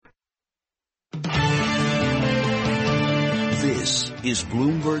is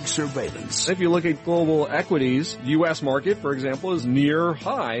Bloomberg Surveillance. If you look at global equities, the U.S. market, for example, is near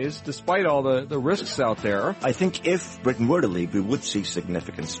highs despite all the risks out there. I think if Britain were to leave, we would see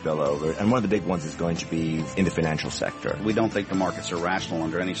significant spillover, and one of the big ones is going to be in the financial sector. We don't think the markets are rational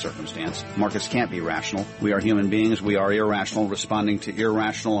under any circumstance. Markets can't be rational. We are human beings. We are irrational, responding to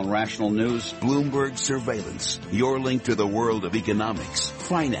irrational and rational news. Bloomberg Surveillance, your link to the world of economics,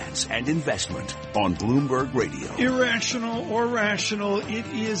 finance, and investment on Bloomberg Radio. Irrational or rational, it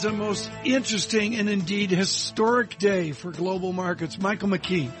is a most interesting and indeed historic day for global markets. Michael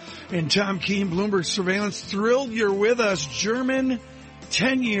McKee and Tom Keene, Bloomberg Surveillance. Thrilled you're with us. German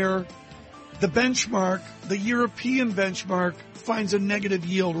 10-year, the benchmark, the European benchmark, finds a negative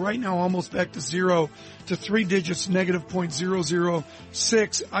yield right now, almost back to zero, to three digits, negative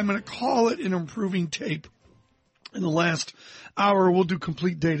 0.006. I'm going to call it an improving tape. In the last hour, we'll do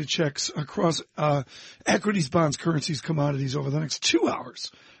complete data checks across equities, bonds, currencies, commodities over the next 2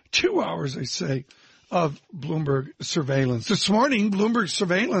 hours. 2 hours, I say, of Bloomberg Surveillance. This morning, Bloomberg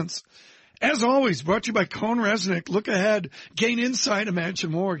Surveillance, as always, brought to you by CohnReznick. Look ahead, gain insight,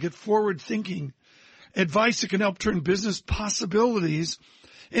 imagine more, get forward thinking. Advice that can help turn business possibilities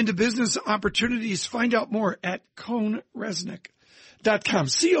into business opportunities. Find out more at CohnReznick.com.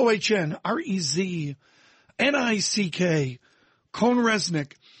 CohnReznick,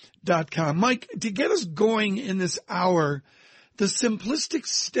 CohnReznick.com. Mike, to get us going in this hour, the simplistic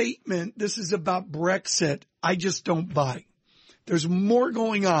statement, this is about Brexit, I just don't buy. There's more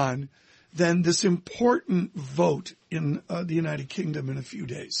going on than this important vote in the United Kingdom in a few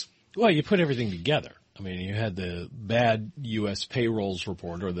days. Well, you put everything together. I mean, you had the bad U.S. payrolls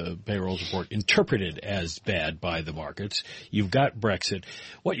report, or the payrolls report interpreted as bad by the markets. You've got Brexit.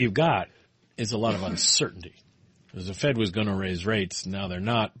 What you've got is a lot of uncertainty. Because the Fed was going to raise rates, now they're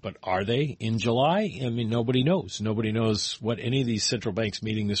not, but are they in July? I mean, nobody knows. Nobody knows what any of these central banks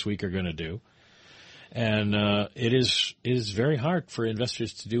meeting this week are going to do. And it is very hard for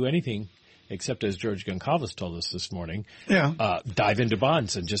investors to do anything except, as George Goncalves told us this morning, dive into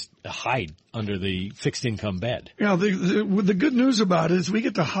bonds and just hide under the fixed income bed. Yeah, the good news about it is we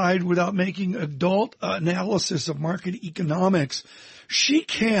get to hide without making adult analysis of market economics. She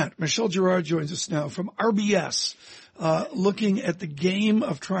can't. Michelle Girard joins us now from RBS, looking at the game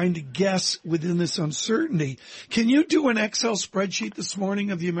of trying to guess within this uncertainty. Can you do an Excel spreadsheet this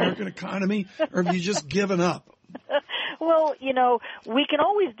morning of the American economy, or have you just given up? Well, we can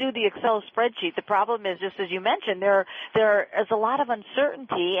always do the Excel spreadsheet. The problem is, just as you mentioned, there is a lot of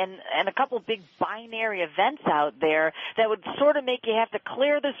uncertainty and a couple of big binary events out there that would sort of make you have to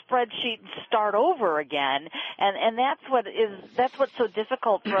clear the spreadsheet and start over again. And that's what's so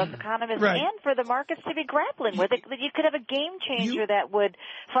difficult for us economists and for the markets to be grappling with. You could have a game changer that would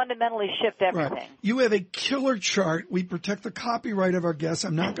fundamentally shift everything. Right. You have a killer chart. We protect the copyright of our guests.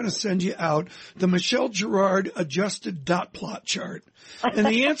 I'm not going to send you out the Michelle Girard adjusted dot plot chart. And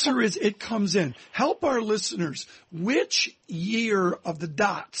the answer is it comes in. Help our listeners. Which year of the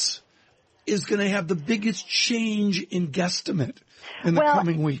dots is going to have the biggest change in guesstimate in the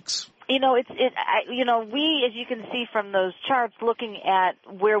coming weeks? We, as you can see from those charts, looking at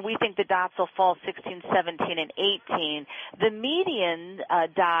where we think the dots will fall 16, 17, and 18, the median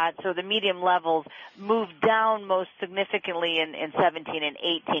dots or the medium levels move down most significantly in 17 and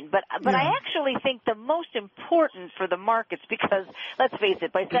 18. But I actually think the most important for the markets, because let's face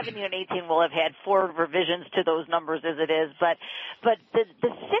it, by 17 and 18 we'll have had 4 revisions to those numbers as it is. But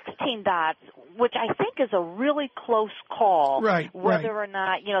the 16 dots, which I think is a really close call, whether or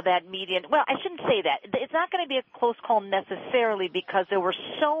not, that median, well, I shouldn't say that. It's not going to be a close call necessarily because there were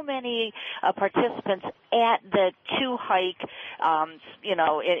so many participants at the 2 hike,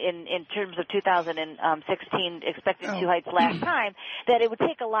 in terms of 2016 expected 2 hikes last time, that it would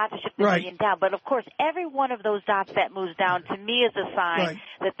take a lot to shift the median down. But of course, every one of those dots that moves down to me is a sign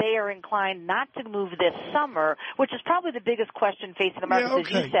that they are inclined not to move this summer, which is probably the biggest question facing the markets,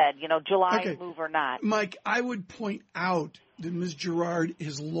 as you said, July move or not. Mike, I would point out that Ms. Girard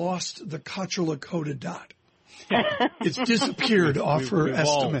has lost the Koch-Lakota dot. It's disappeared off her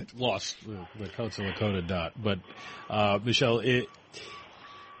estimate. All lost the Koch-Lakota dot. But, Michelle,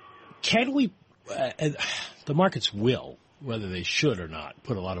 can we, the markets will, whether they should or not,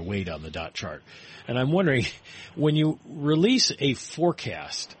 put a lot of weight on the dot chart. And I'm wondering, when you release a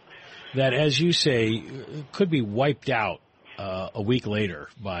forecast that, as you say, could be wiped out a week later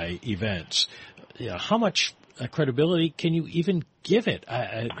by events, how much credibility can you even give it?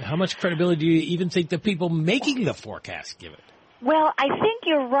 How much credibility do you even think the people making the forecast give it? Well, I think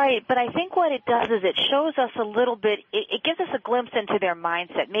you're right, but I think what it does is it shows us a little bit, it gives us a glimpse into their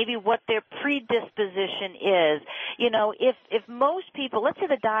mindset, maybe what their predisposition is. You know, if most people, let's say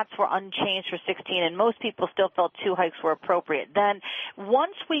the dots were unchanged for 16 and most people still felt 2 hikes were appropriate, then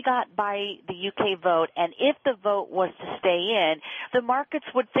once we got by the UK vote, and if the vote was to stay in, the markets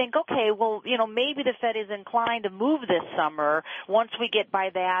would think, okay, well, you know, maybe the Fed is inclined to move this summer once we get by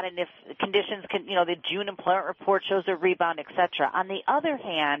that, and if conditions can, you know, the June employment report shows a rebound, etc. On the other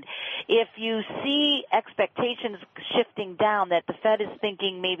hand, if you see expectations shifting down, that the Fed is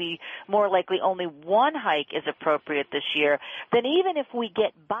thinking maybe more likely only 1 hike is appropriate this year, then even if we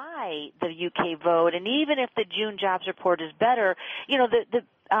get by the UK vote, and even if the June jobs report is better, you know, the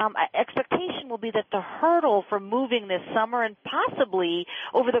expectation will be that the hurdle for moving this summer and possibly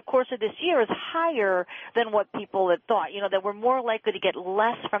over the course of this year is higher than what people had thought, you know, that we're more likely to get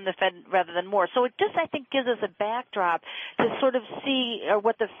less from the Fed rather than more. So it just, I think, gives us a backdrop to sort of see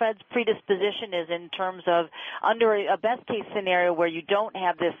what the Fed's predisposition is in terms of under a best-case scenario where you don't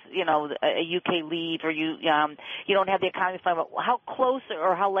have this, you know, a UK leave, or you don't have the economy flying, how close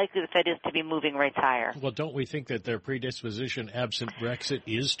or how likely the Fed is to be moving rates higher. Well, don't we think that their predisposition, absent Brexit,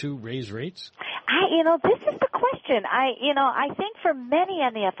 is to raise rates? This is the question. I think for many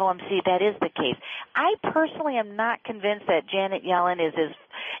on the FOMC that is the case. I personally am not convinced that Janet Yellen is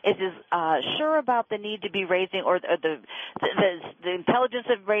as sure about the need to be raising or the intelligence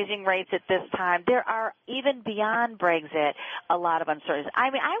of raising rates at this time. There are, even beyond Brexit, a lot of uncertainties. I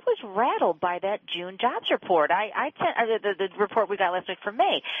mean, I was rattled by that June jobs report. The report we got last week from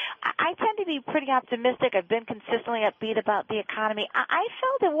May. I tend to be pretty optimistic. I've been consistently upbeat about the economy. I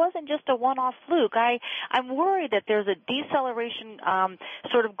felt it wasn't just a one-off fluke. I'm worried that there's a deceleration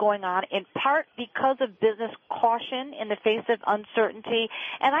sort of going on, in part because of business caution in the face of uncertainty.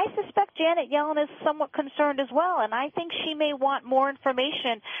 And I suspect Janet Yellen is somewhat concerned as well, and I think she may want more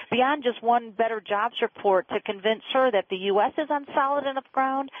information beyond just one better jobs report to convince her that the U.S. is on solid enough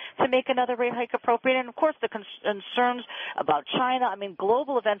ground to make another rate hike appropriate. And, of course, the concerns about China, I mean,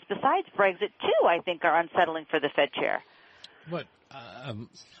 global events besides Brexit, too, I think are unsettling for the Fed chair. But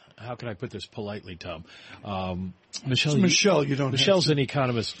how can I put this politely, Tom? Michelle's an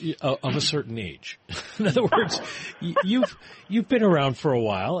economist of a certain age. In other words, you've been around for a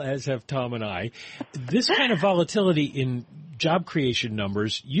while, as have Tom and I. This kind of volatility in job creation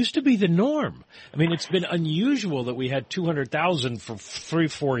numbers used to be the norm. I mean, it's been unusual that we had 200,000 for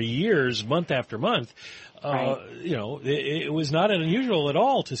 3-4 years, month after month. Right. It was not unusual at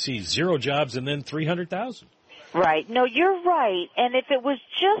all to see 0 jobs and then 300,000. Right. No, you're right. And if it was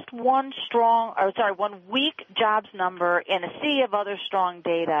just one weak jobs number in a sea of other strong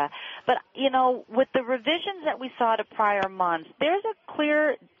data, but, with the revisions that we saw to prior months, there's a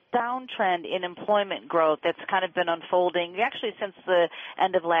clear downtrend in employment growth that's kind of been unfolding actually since the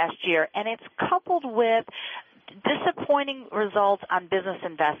end of last year. And it's coupled with disappointing results on business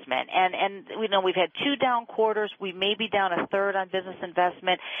investment. And we know we've had 2 down quarters. We may be down a third on business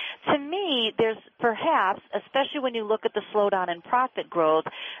investment. To me, there's perhaps, especially when you look at the slowdown in profit growth,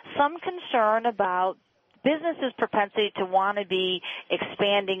 some concern about businesses' propensity to want to be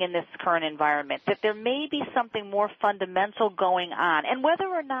expanding in this current environment, that there may be something more fundamental going on. And whether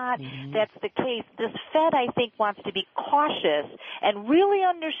or not that's the case, this Fed, I think, wants to be cautious and really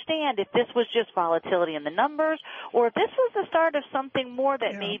understand if this was just volatility in the numbers or if this was the start of something more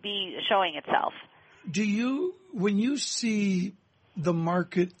that may be showing itself. When you see the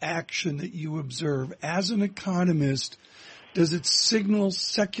market action that you observe as an economist, does it signal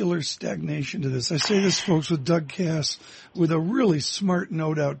secular stagnation to this? I say this, folks, with Doug Cass, with a really smart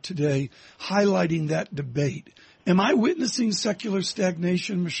note out today highlighting that debate. Am I witnessing secular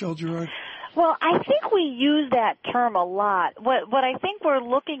stagnation, Michelle Girard? Well, I think we use that term a lot. What I think we're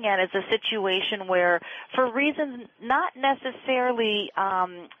looking at is a situation where, for reasons not necessarily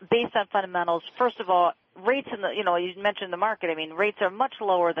based on fundamentals, first of all, rates you mentioned the market. I mean, rates are much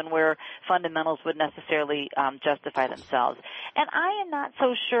lower than where fundamentals would necessarily justify themselves. And I am not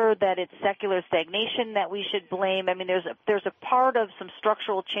so sure that it's secular stagnation that we should blame. I mean, there's a part of some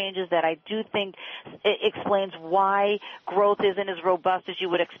structural changes that I do think explains why growth isn't as robust as you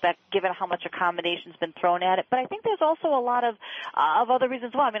would expect, given how much accommodation's been thrown at it. But I think there's also a lot of other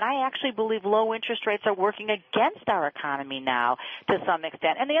reasons why. I mean, I actually believe low interest rates are working against our economy now to some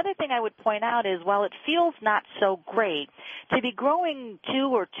extent. And the other thing I would point out is, while it feels not so great, to be growing 2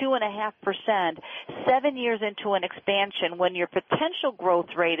 or 2.5% 7 years into an expansion when your potential growth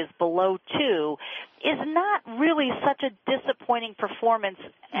rate is below 2 is not really such a disappointing performance,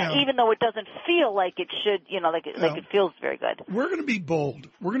 even though it doesn't feel like it should, like it feels very good. We're going to be bold.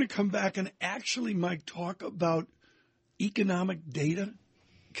 We're going to come back and actually, Mike, talk about economic data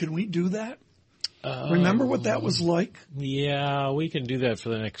Can we do that? Remember what that was like? Yeah, we can do that for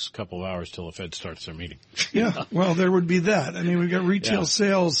the next couple of hours till the Fed starts their meeting. Yeah, well, there would be that. I mean, we've got retail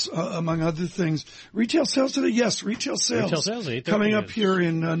sales, among other things. Retail sales today? Yes, retail sales. Retail sales, 8:30 coming up here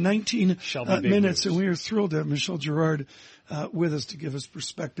in 19 minutes, news. and we are thrilled to have Michelle Girard with us to give us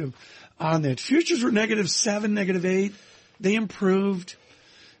perspective on that. Futures were -7, -8. They improved.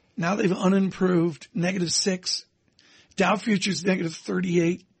 Now they've unimproved, -6. Dow futures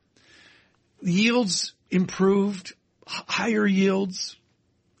 -38. Yields improved, higher yields,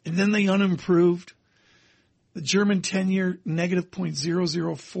 and then they unimproved. The German 10-year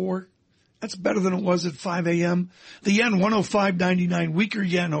 -0.004. That's better than it was at 5 a.m. The yen 105.99, weaker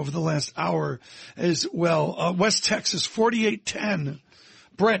yen over the last hour as well. West Texas 48.10,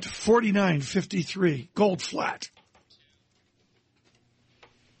 Brent 49.53, gold flat.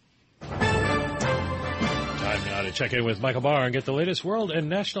 Time now to check in with Michael Barr and get the latest world and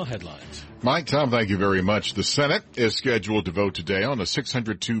national headlines. Mike, Tom, thank you very much. The Senate is scheduled to vote today on a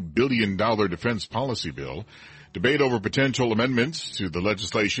 $602 billion defense policy bill. Debate over potential amendments to the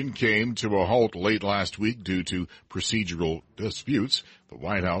legislation came to a halt late last week due to procedural disputes. The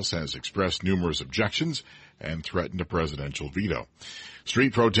White House has expressed numerous objections and threatened a presidential veto.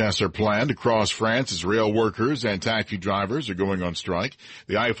 Street protests are planned across France as rail workers and taxi drivers are going on strike.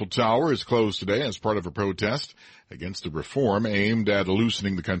 The Eiffel Tower is closed today as part of a protest against the reform aimed at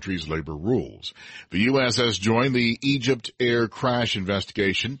loosening the country's labor rules. The U.S. has joined the Egypt Air crash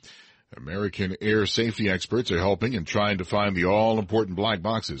investigation. American air safety experts are helping and trying to find the all-important black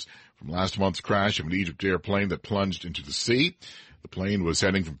boxes from last month's crash of an Egypt airplane that plunged into the sea. The plane was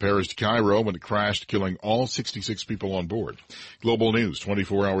heading from Paris to Cairo when it crashed, killing all 66 people on board. Global news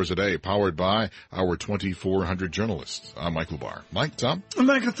 24 hours a day, powered by our 2,400 journalists. I'm Michael Barr. Mike, Tom?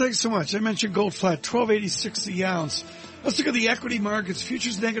 Michael, thanks so much. I mentioned gold flat, $12.86 the ounce. Let's look at the equity markets.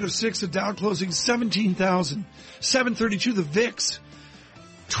 Futures -6, the Dow closing 17,732. The VIX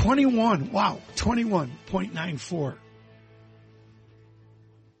 21.94.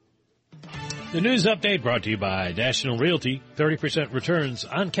 The news update brought to you by National Realty. 30% returns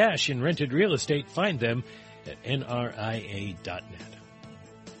on cash in rented real estate. Find them at nria.net.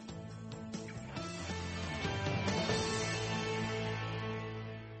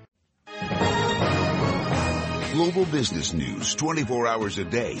 Global business news 24 hours a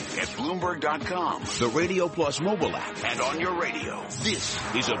day at Bloomberg.com, the Radio Plus mobile app, and on your radio. This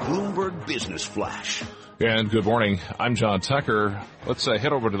is a Bloomberg Business Flash. And good morning. I'm John Tucker. Let's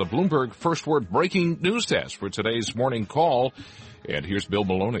head over to the Bloomberg First Word breaking news desk for today's morning call. And here's Bill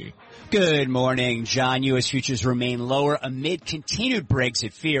Maloney. Good morning, John. U.S. futures remain lower amid continued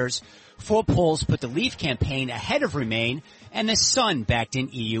Brexit fears. Full polls put the Leave campaign ahead of Remain, and the Sun backed in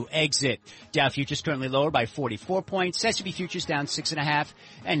EU exit. Dow futures currently lower by 44 points. S&P futures down 6.5,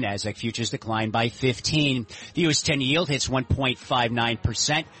 and Nasdaq futures declined by 15. The U.S. 10-year yield hits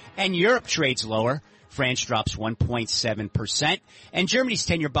 1.59%, and Europe trades lower. France drops 1.7%, and Germany's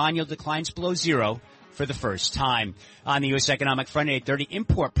 10-year bond yield declines below zero for the first time. On the U.S. economic front, at 8:30,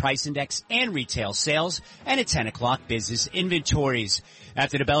 import price index and retail sales, and at 10 o'clock, business inventories.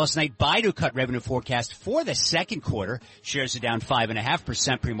 After the bell last night, Baidu cut revenue forecast for the second quarter. Shares are down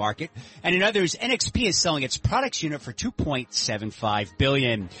 5.5% pre-market. And in others, NXP is selling its products unit for $2.75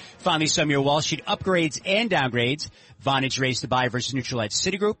 billion. Finally, some of your Wall Street upgrades and downgrades. Vonage raised to buy versus neutral at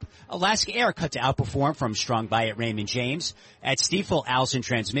Citigroup. Alaska Air cut to outperform from strong buy at Raymond James. At Stifel, Allison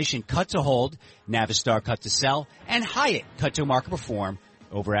Transmission cut to hold. Navistar cut to sell. And Hyatt cut to market perform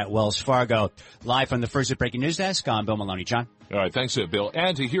over at Wells Fargo. Live from the First Breaking News Desk, I'm Bill Maloney. John? All right, thanks, Bill.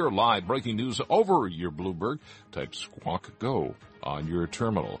 And to hear live breaking news over your Bloomberg, type Squawk Go on your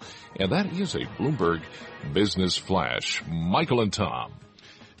terminal. And that is a Bloomberg Business Flash. Michael and Tom.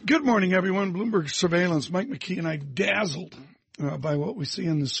 Good morning, everyone. Bloomberg Surveillance. Mike McKee and I dazzled by what we see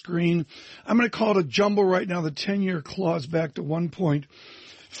on the screen. I'm going to call it a jumble right now. The 10-year clause back to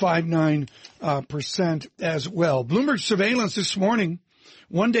 1.59% as well. Bloomberg Surveillance this morning,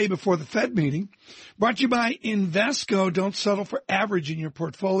 one day before the Fed meeting, brought to you by Invesco. Don't settle for average in your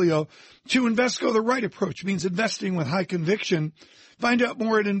portfolio. To Invesco, the right approach means investing with high conviction. Find out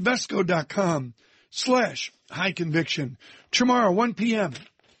more at Invesco.com/high conviction. Tomorrow, 1 p.m.,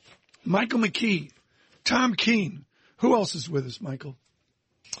 Michael McKee, Tom Keene. Who else is with us, Michael?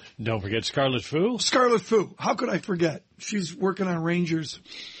 Don't forget Scarlet Fu. Scarlet Fu. How could I forget? She's working on Rangers,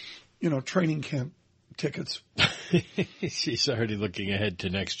 training camp tickets. She's already looking ahead to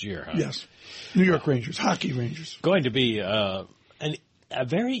next year, huh? Yes. New York Rangers, hockey Rangers. Going to be a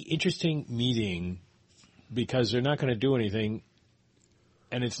very interesting meeting because they're not going to do anything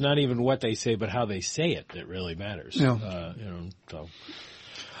And it's not even what they say, but how they say it that really matters. Yeah. So.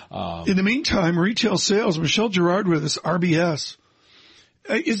 In the meantime, retail sales, Michelle Girard with us, RBS.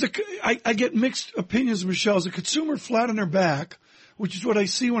 I get mixed opinions, Michelle. Is the consumer flat on their back, which is what I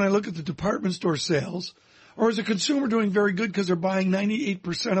see when I look at the department store sales? Or is the consumer doing very good because they're buying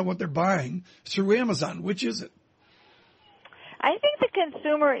 98% of what they're buying through Amazon? Which is it? I think the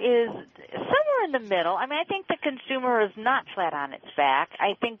consumer is somewhere in the middle. I mean, I think the consumer is not flat on its back.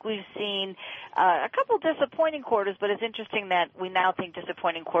 I think we've seen a couple disappointing quarters, but it's interesting that we now think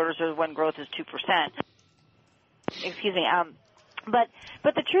disappointing quarters are when growth is 2%. Excuse me. But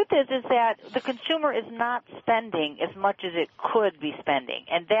the truth is that the consumer is not spending as much as it could be spending,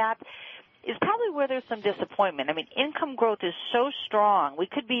 and that is probably where there's some disappointment. I mean, income growth is so strong. We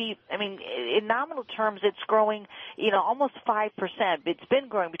could be, I mean, in nominal terms, it's growing, almost 5%. It's been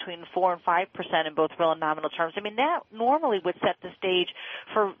growing between 4 and 5% in both real and nominal terms. I mean, that normally would set the stage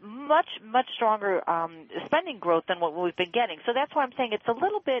for much, much stronger spending growth than what we've been getting. So that's why I'm saying it's a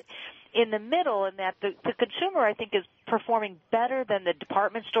little bit in the middle, in that the consumer, I think, is performing better than the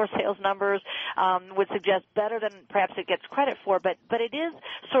department store sales numbers would suggest, better than perhaps it gets credit for, but it is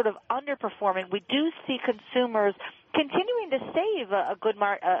sort of underperforming. We do see consumers continuing to save a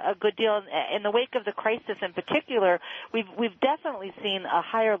good deal in the wake of the crisis. In particular, we've definitely seen a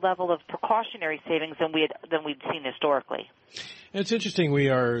higher level of precautionary savings than we'd seen historically. It's interesting. We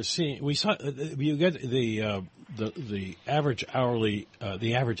saw you get the average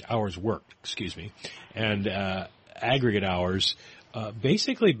hours worked, and aggregate hours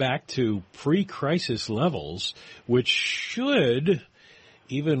basically back to pre-crisis levels, which should,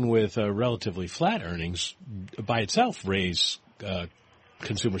 even with relatively flat earnings, by itself raise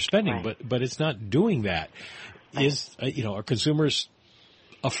consumer spending, right. but it's not doing that. Are consumers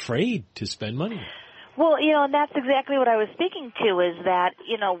afraid to spend money? Well, and that's exactly what I was speaking to, is that,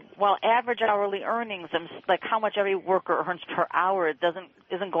 while average hourly earnings, like how much every worker earns per hour,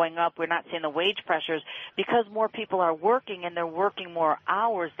 isn't going up. We're not seeing the wage pressures because more people are working and they're working more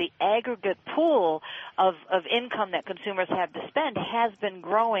hours. The aggregate pool of income that consumers have to spend has been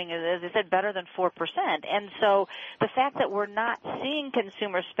growing, as I said, better than 4%. And so the fact that we're not seeing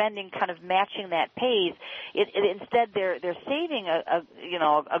consumer spending kind of matching that pace, instead they're saving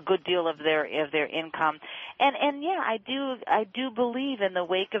a good deal of their income. And yeah, I do believe in the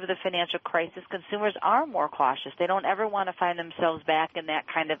wake of the financial crisis, consumers are more cautious. They don't ever want to find themselves back in that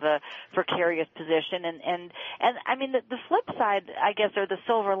kind of a precarious position. And I mean, the flip side, I guess, or the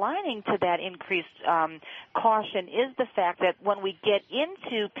silver lining to that increased caution is the fact that when we get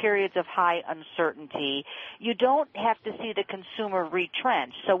into periods of high uncertainty, you don't have to see the consumer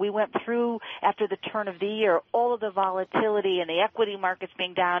retrench. So we went through, after the turn of the year, all of the volatility and the equity markets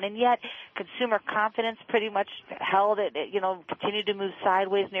being down, and yet consumer confidence pretty much held it, continued to move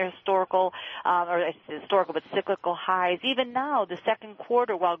sideways near historical but cyclical highs. Even now, the second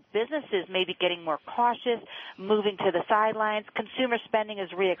quarter, while businesses may be getting more cautious, moving to the sidelines, consumer spending is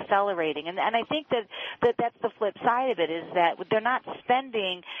reaccelerating. And I think that's the flip side of it, is that they're not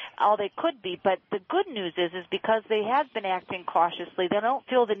spending all they could be, but the good news is because they have been acting cautiously, they don't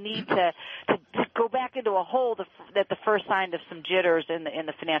feel the need to go back into a hole at the first sign of some jitters in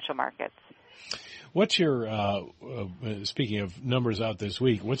the financial markets. What's your, speaking of numbers out this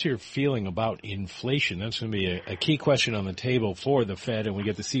week, what's your feeling about inflation? That's going to be a key question on the table for the Fed, and we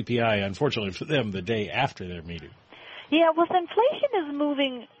get the CPI, unfortunately for them, the day after their meeting. Yeah, well, inflation is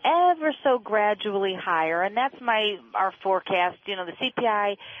moving ever so gradually higher, and that's our forecast. The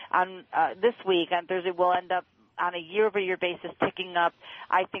CPI on this week, on Thursday, will end up on a year-over-year basis ticking up,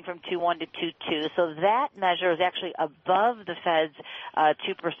 I think, from 2.1 to 2.2. So that measure is actually above the Fed's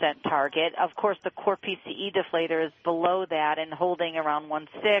 2% target. Of course, the core PCE deflator is below that and holding around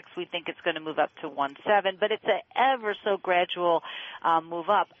 1.6. We think it's going to move up to 1.7, but it's an ever so gradual move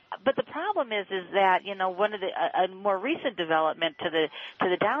up. But the problem is that, one of a more recent development to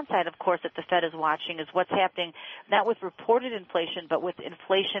the downside, of course, that the Fed is watching is what's happening not with reported inflation, but with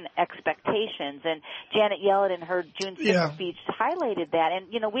inflation expectations. And Janet Yellen in her June 6th speech highlighted that. And,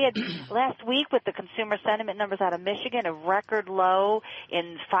 we had last week with the consumer sentiment numbers out of Michigan, a record low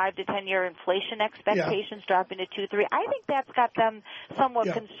in 5 to 10 year inflation expectations dropping to 2.3. I think that's got them somewhat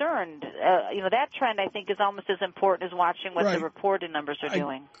concerned. That trend, I think, is almost as important as watching what the reported numbers are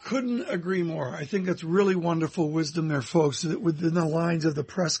doing. Couldn't agree more. I think that's really wonderful wisdom there, folks. Within the lines of the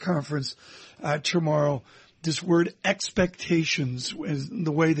press conference tomorrow, this word expectations,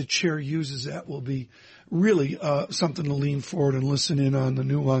 the way the chair uses that, will be really something to lean forward and listen in on the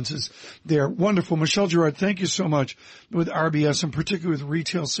nuances there. Wonderful. Michelle Girard, thank you so much with RBS, and particularly with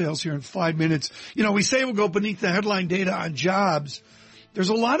retail sales here in 5 minutes. We say we'll go beneath the headline data on jobs, There's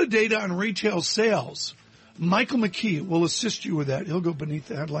a lot of data on retail sales. Michael McKee will assist you with that. He'll go beneath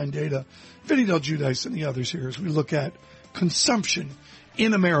the headline data. Vinny Del Giudice and the others here as we look at consumption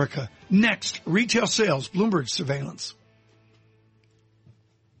in America. Next, retail sales, Bloomberg Surveillance.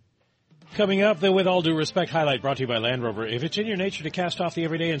 Coming up, the With All Due Respect highlight brought to you by Land Rover. If it's in your nature to cast off the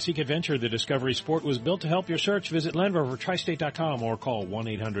everyday and seek adventure, the Discovery Sport was built to help your search. Visit LandRoverTristate.com or call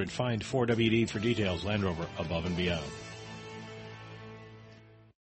 1-800-FIND-4WD for details. Land Rover, above and beyond.